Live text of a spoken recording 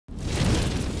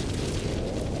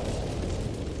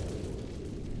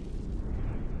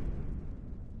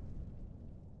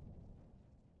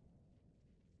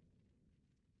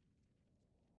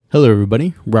Hello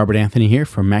everybody, Robert Anthony here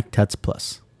from Mac Tuts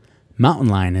Plus. Mountain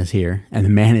Lion is here, and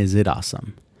man is it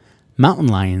awesome. Mountain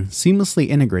Lion seamlessly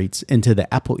integrates into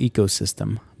the Apple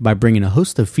ecosystem by bringing a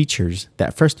host of features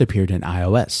that first appeared in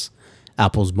iOS,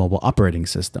 Apple's mobile operating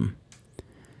system.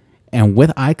 And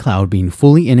with iCloud being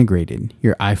fully integrated,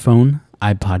 your iPhone,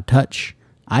 iPod Touch,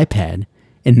 iPad,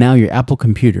 and now your Apple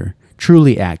computer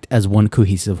truly act as one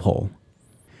cohesive whole.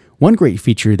 One great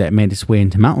feature that made its way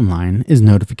into Mountain Lion is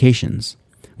notifications,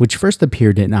 which first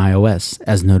appeared in iOS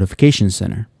as Notification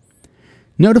Center.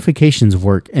 Notifications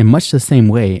work in much the same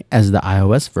way as the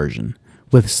iOS version,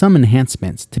 with some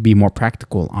enhancements to be more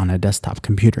practical on a desktop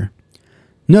computer.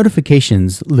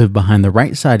 Notifications live behind the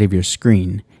right side of your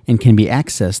screen and can be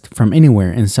accessed from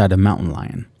anywhere inside of Mountain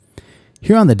Lion.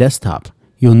 Here on the desktop,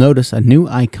 you'll notice a new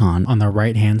icon on the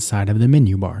right-hand side of the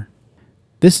menu bar.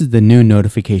 This is the new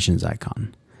Notifications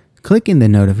icon. Clicking the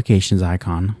Notifications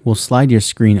icon will slide your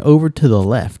screen over to the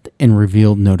left and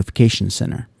reveal Notification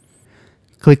Center.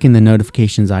 Clicking the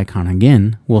Notifications icon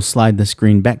again will slide the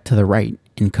screen back to the right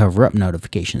and cover up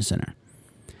Notification Center.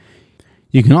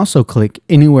 You can also click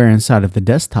anywhere inside of the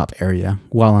desktop area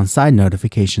while inside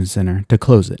Notification Center to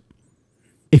close it.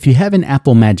 If you have an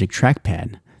Apple Magic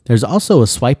Trackpad, there's also a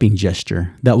swiping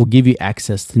gesture that will give you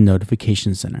access to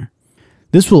Notification Center.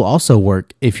 This will also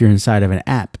work if you're inside of an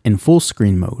app in full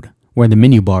screen mode, where the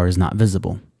menu bar is not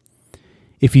visible.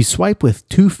 If you swipe with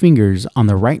two fingers on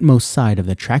the rightmost side of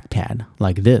the trackpad,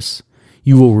 like this,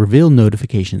 you will reveal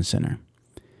Notification Center.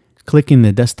 Clicking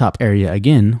the desktop area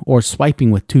again, or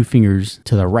swiping with two fingers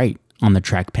to the right on the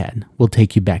trackpad, will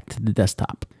take you back to the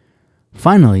desktop.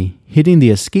 Finally, hitting the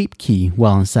Escape key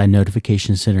while inside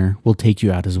Notification Center will take you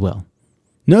out as well.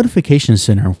 Notification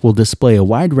Center will display a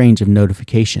wide range of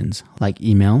notifications like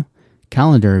email,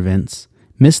 calendar events,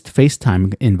 missed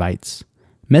FaceTime invites,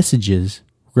 messages,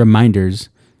 reminders,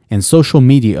 and social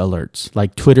media alerts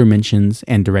like Twitter mentions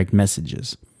and direct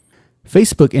messages.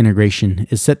 Facebook integration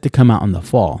is set to come out in the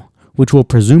fall, which will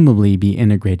presumably be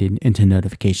integrated into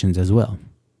notifications as well.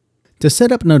 To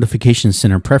set up Notification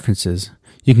Center preferences,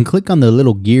 you can click on the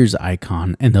little gears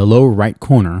icon in the lower right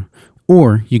corner,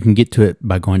 or you can get to it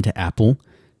by going to Apple,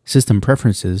 System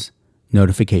Preferences,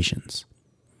 Notifications.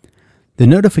 The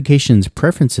Notifications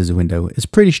Preferences window is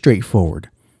pretty straightforward.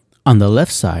 On the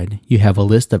left side, you have a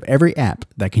list of every app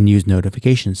that can use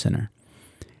Notification Center.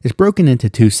 It's broken into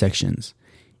two sections,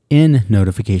 in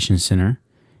Notification Center,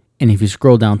 and if you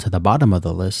scroll down to the bottom of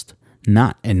the list,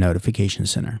 not in Notification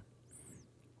Center.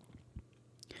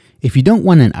 If you don't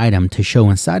want an item to show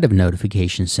inside of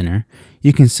Notification Center,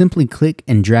 you can simply click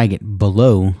and drag it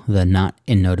below the Not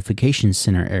in Notification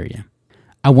Center area.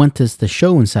 I want this to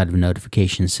show inside of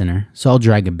Notification Center, so I'll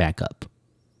drag it back up.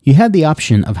 You have the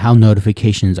option of how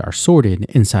notifications are sorted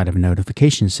inside of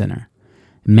Notification Center.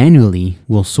 Manually,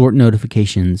 we'll sort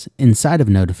notifications inside of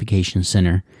Notification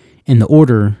Center in the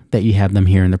order that you have them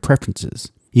here in the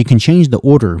preferences. You can change the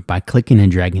order by clicking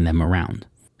and dragging them around.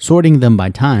 Sorting them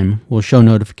by time will show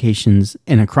notifications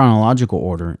in a chronological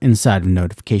order inside of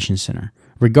Notification Center,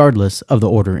 regardless of the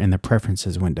order in the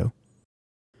Preferences window.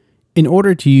 In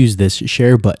order to use this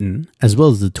share button, as well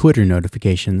as the Twitter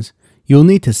notifications, you'll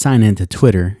need to sign into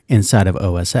Twitter inside of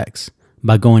OS X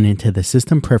by going into the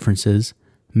System Preferences,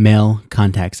 Mail,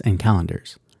 Contacts, and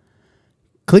Calendars.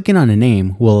 Clicking on a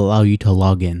name will allow you to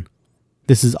log in.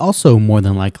 This is also more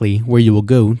than likely where you will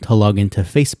go to log into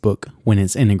Facebook when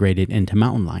it's integrated into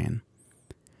Mountain Lion.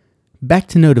 Back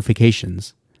to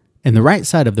notifications. In the right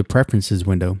side of the Preferences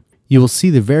window, you will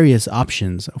see the various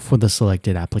options for the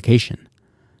selected application.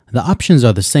 The options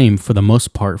are the same for the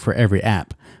most part for every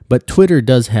app, but Twitter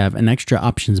does have an extra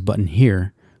options button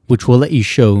here, which will let you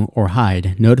show or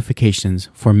hide notifications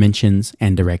for mentions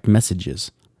and direct messages.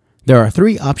 There are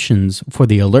three options for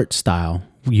the alert style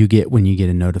you get when you get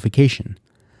a notification.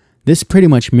 This pretty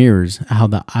much mirrors how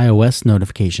the iOS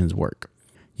notifications work.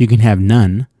 You can have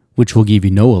none, which will give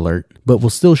you no alert, but will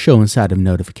still show inside of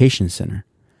Notification Center.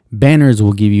 Banners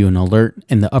will give you an alert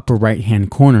in the upper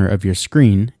right-hand corner of your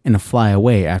screen and fly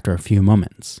away after a few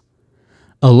moments.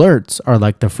 Alerts are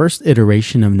like the first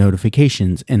iteration of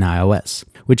notifications in iOS,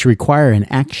 which require an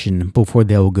action before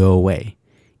they will go away,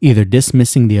 either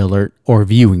dismissing the alert or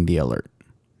viewing the alert.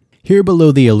 Here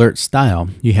below the alert style,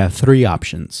 you have three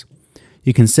options.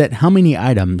 You can set how many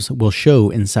items will show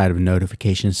inside of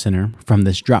Notification Center from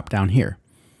this drop down here.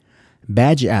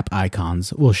 Badge app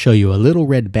icons will show you a little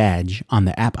red badge on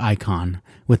the app icon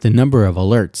with the number of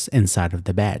alerts inside of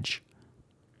the badge.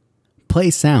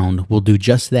 Play sound will do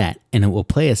just that, and it will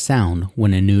play a sound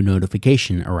when a new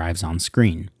notification arrives on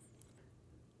screen.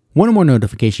 One more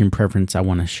notification preference I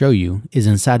want to show you is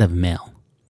inside of Mail.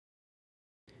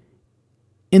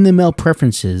 In the Mail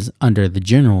Preferences under the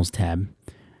Generals tab,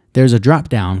 there's a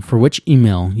drop-down for which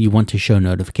email you want to show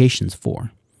notifications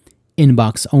for.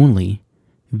 Inbox Only,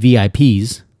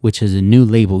 VIPs, which is a new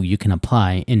label you can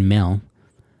apply in Mail,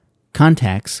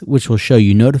 Contacts, which will show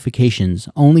you notifications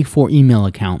only for email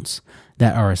accounts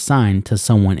that are assigned to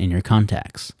someone in your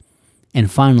contacts,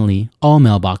 and finally, All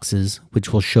Mailboxes,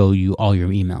 which will show you all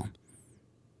your email.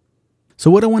 So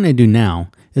what I want to do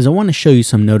now is I want to show you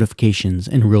some notifications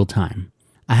in real time.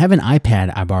 I have an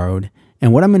iPad I borrowed,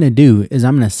 and what I'm going to do is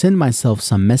I'm going to send myself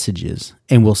some messages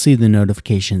and we'll see the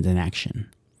notifications in action.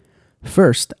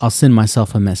 First, I'll send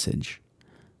myself a message.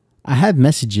 I have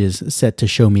messages set to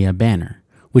show me a banner,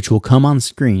 which will come on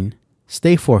screen,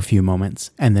 stay for a few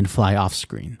moments, and then fly off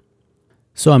screen.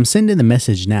 So I'm sending the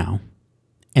message now,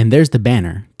 and there's the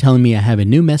banner telling me I have a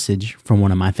new message from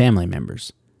one of my family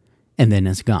members, and then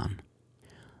it's gone.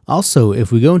 Also,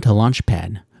 if we go into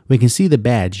Launchpad, we can see the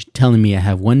badge telling me I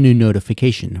have one new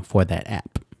notification for that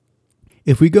app.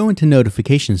 If we go into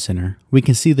Notification Center, we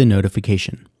can see the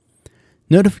notification.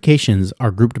 Notifications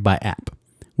are grouped by app,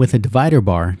 with a divider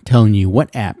bar telling you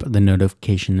what app the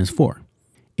notification is for.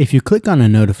 If you click on a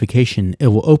notification, it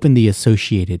will open the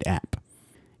associated app.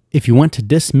 If you want to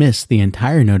dismiss the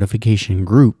entire notification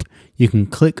group, you can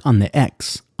click on the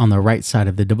X on the right side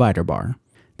of the divider bar.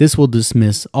 This will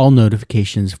dismiss all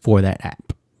notifications for that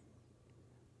app.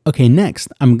 Okay, next,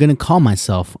 I'm going to call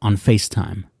myself on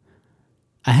FaceTime.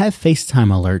 I have FaceTime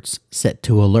alerts set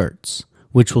to alerts,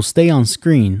 which will stay on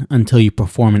screen until you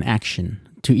perform an action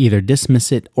to either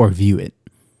dismiss it or view it.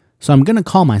 So I'm going to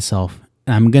call myself,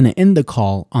 and I'm going to end the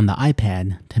call on the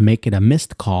iPad to make it a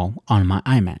missed call on my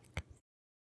iMac.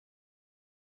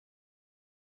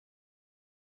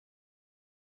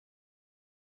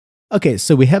 Okay,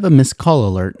 so we have a missed call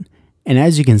alert, and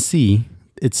as you can see,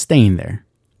 it's staying there.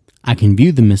 I can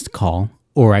view the missed call,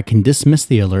 or I can dismiss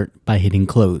the alert by hitting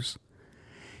close.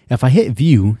 If I hit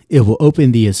view, it will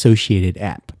open the associated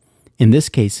app, in this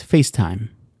case FaceTime,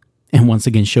 and once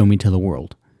again show me to the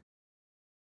world.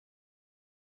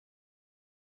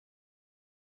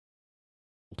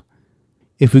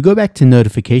 If we go back to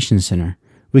Notification Center,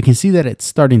 we can see that it's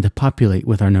starting to populate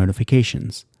with our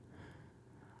notifications.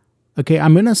 Okay,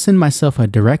 I'm going to send myself a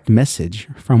direct message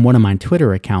from one of my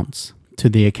Twitter accounts to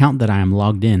the account that I am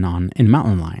logged in on in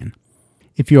Mountain Lion.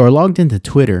 If you are logged into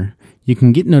Twitter, you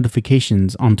can get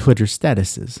notifications on Twitter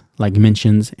statuses, like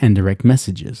mentions and direct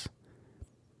messages.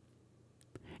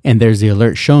 And there's the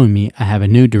alert showing me I have a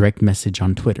new direct message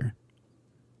on Twitter.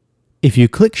 If you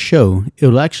click show, it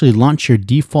will actually launch your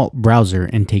default browser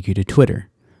and take you to Twitter.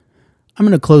 I'm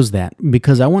going to close that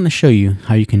because I want to show you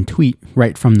how you can tweet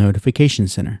right from Notification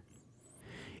Center.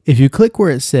 If you click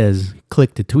where it says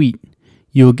click to tweet,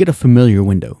 you will get a familiar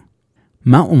window.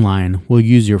 Mountain Lion will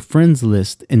use your friends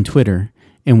list in Twitter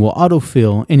and will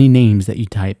autofill any names that you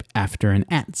type after an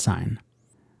 @ sign.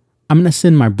 I'm going to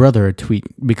send my brother a tweet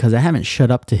because I haven't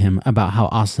shut up to him about how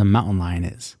awesome Mountain Lion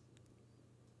is.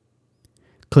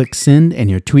 Click send and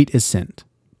your tweet is sent.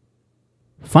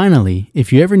 Finally,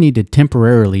 if you ever need to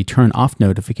temporarily turn off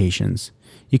notifications,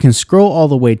 you can scroll all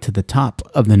the way to the top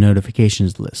of the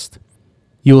notifications list.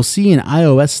 You will see an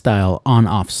iOS style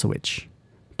on-off switch.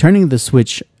 Turning the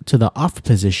switch to the off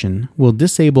position will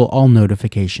disable all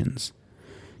notifications.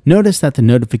 Notice that the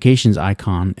notifications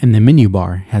icon in the menu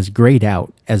bar has grayed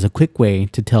out as a quick way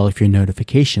to tell if your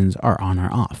notifications are on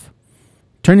or off.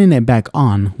 Turning it back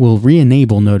on will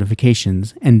re-enable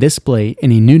notifications and display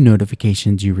any new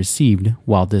notifications you received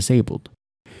while disabled.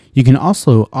 You can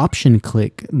also option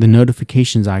click the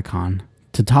notifications icon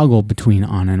to toggle between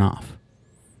on and off.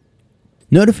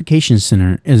 Notification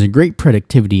Center is a great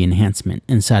productivity enhancement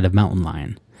inside of Mountain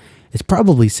Lion. It's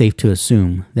probably safe to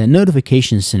assume that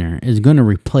Notification Center is going to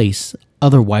replace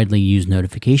other widely used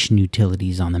notification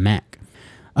utilities on the Mac.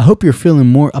 I hope you're feeling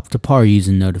more up to par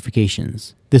using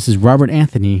notifications. This is Robert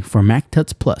Anthony for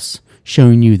MacTuts Plus,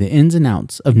 showing you the ins and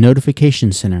outs of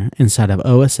Notification Center inside of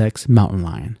OS X Mountain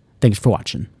Lion. Thanks for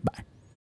watching. Bye.